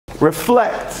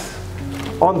reflect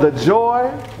on the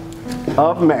joy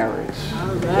of marriage.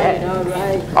 All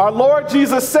right. Our Lord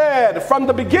Jesus said, from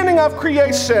the beginning of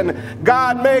creation,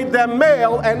 God made them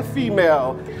male and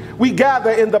female. We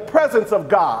gather in the presence of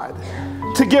God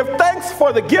to give thanks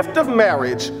for the gift of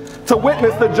marriage, to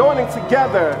witness the joining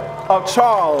together of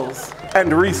Charles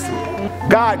and Reecie.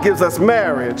 God gives us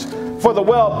marriage for the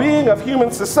well-being of human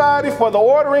society, for the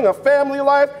ordering of family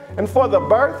life, and for the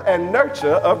birth and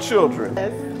nurture of children.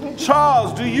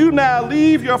 Charles, do you now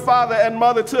leave your father and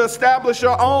mother to establish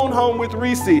your own home with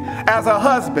Reecie as a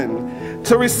husband,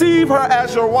 to receive her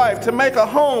as your wife, to make a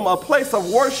home a place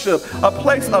of worship, a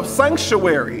place of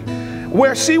sanctuary,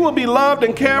 where she will be loved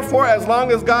and cared for as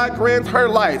long as God grants her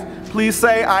life? Please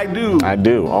say, I do. I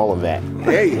do, all of that.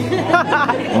 Hey.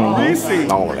 Reecie.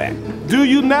 All of that. Do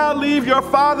you now leave your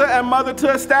father and mother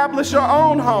to establish your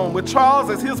own home with Charles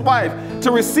as his wife,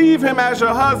 to receive him as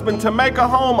your husband, to make a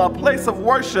home a place of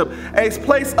worship, a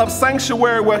place of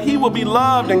sanctuary where he will be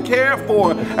loved and cared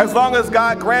for as long as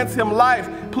God grants him life?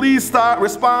 Please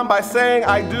respond by saying,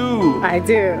 I do. I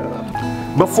do.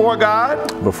 Before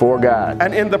God. Before God.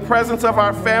 And in the presence of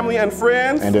our family and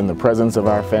friends. And in the presence of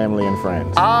our family and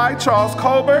friends. I, Charles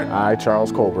Colbert. I,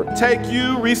 Charles Colbert. Take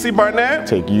you, Reecie Barnett.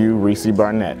 Take you, Reecie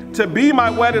Barnett. To be my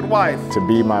wedded wife. To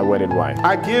be my wedded wife.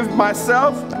 I give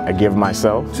myself. I give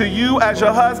myself. To you as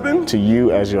your husband. To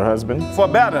you as your husband. For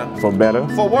better. For better.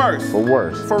 For worse. For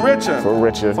worse. For richer. For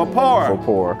richer. For poor. For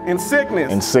poor. In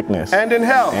sickness. In sickness. And in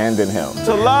health. And in health.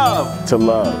 To love. To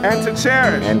love. And to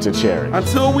cherish. And to cherish.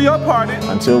 Until we are parted.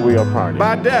 Until we are parted.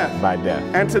 By death. By death.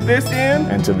 And to this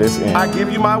end. And to this end. I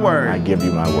give you my word. I give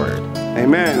you my word.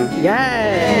 Amen.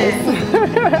 Yes.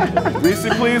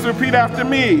 Reecie, please repeat after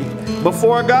me.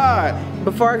 Before God.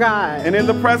 Before God. And in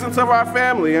the presence of our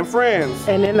family and friends.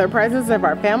 And in the presence of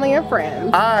our family and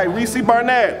friends. I, Reecie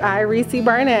Barnett. I, Reecie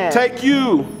Barnett. Take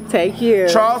you. Take you.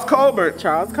 Charles Colbert.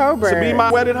 Charles Colbert. To be my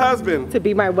wedded husband. To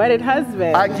be my wedded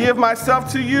husband. I give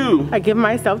myself to you. I give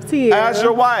myself to you. As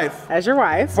your wife. As your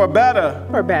wife. For better.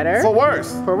 For better. For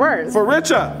worse. For worse. For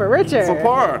richer. For richer. For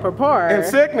poor. For poor. In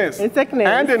sickness. In sickness.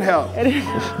 And in health. And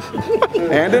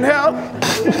in health.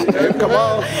 Come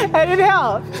on. And in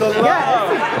health. To love.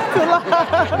 Yes. To love.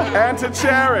 And to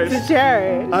cherish. To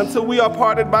cherish. Until we are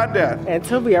parted by death.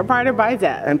 Until we are parted by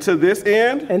death. And to this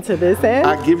end. And to this end.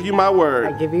 I give you my word.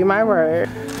 I give you my word.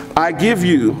 I give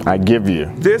you. I give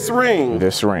you. This ring.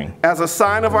 This ring. As a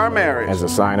sign of our marriage. As a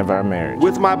sign of our marriage.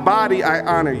 With my body I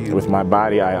honor you. With my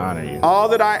body I honor you. All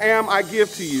that I am I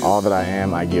give to you. All that I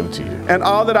am I give to you. And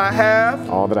all that I have.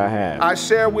 All that I have. I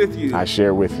share with you. I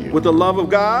share with you. With the love of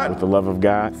God. With the love of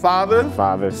God. Father.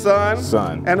 Father. Son.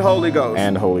 Son. And Holy Ghost.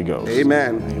 And Holy Ghost.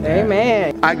 Amen.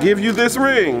 Amen. I give you this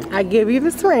ring. I give you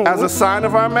this ring. As a sign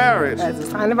of our marriage. As a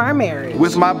sign of our marriage.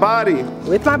 With my body.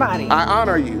 With my body. I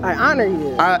honor you. I honor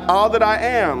you. All that I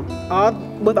am.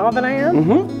 With all that I am?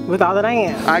 Mm-hmm. With all that I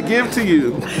am. I give to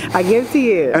you. I give to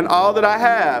you. And all that I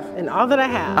have. And all that I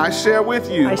have. I share with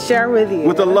you. I share with you.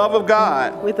 With the love of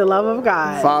God. With the love of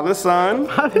God. Father, Son.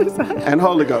 Father, Son. And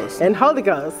Holy Ghost. And Holy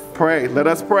Ghost. Pray. Let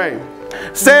us pray.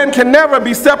 Sand can never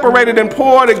be separated and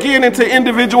poured again into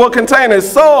individual containers.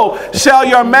 So shall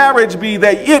your marriage be,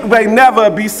 that it may never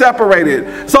be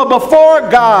separated. So before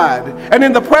God, and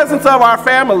in the presence of our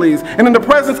families, and in the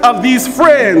presence of these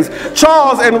friends,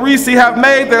 Charles and Reecie have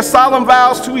made their solemn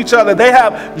vows to each other. They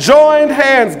have joined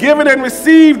hands, given and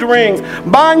received rings,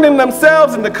 binding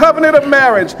themselves in the covenant of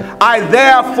marriage. I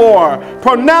therefore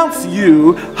pronounce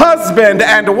you husband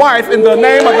and wife in the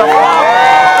name of the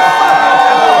Father.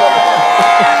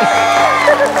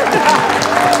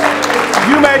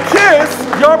 You may kiss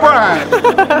your bride.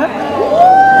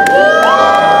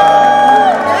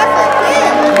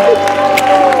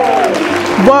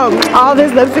 Whoa, all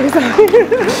this lipstick.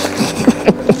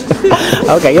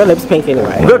 Okay, your lips pink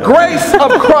anyway. The grace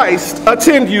of Christ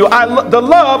attend you. The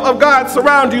love of God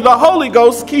surround you. The Holy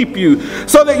Ghost keep you,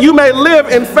 so that you may live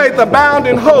in faith, abound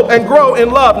in hope, and grow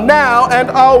in love now and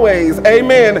always.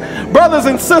 Amen. Brothers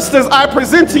and sisters, I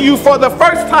present to you for the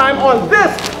first time on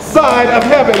this side of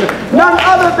heaven none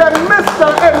other than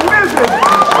Mr. and Mrs.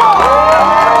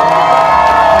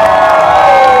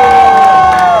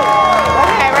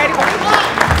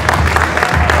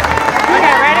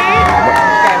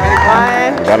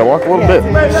 Gotta walk a little bit.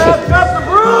 Got the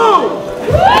broom.